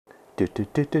As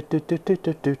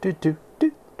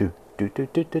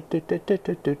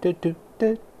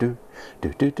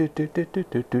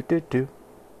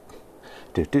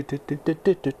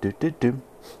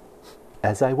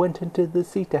I went into the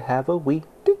sea to have a wee,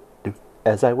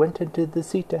 as I went into the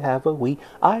sea to have a wee,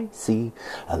 I see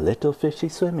a little fishy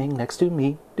swimming next to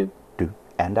me,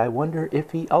 and I wonder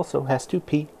if he also has to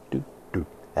pee,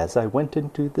 As I went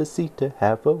into the sea to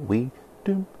have a wee,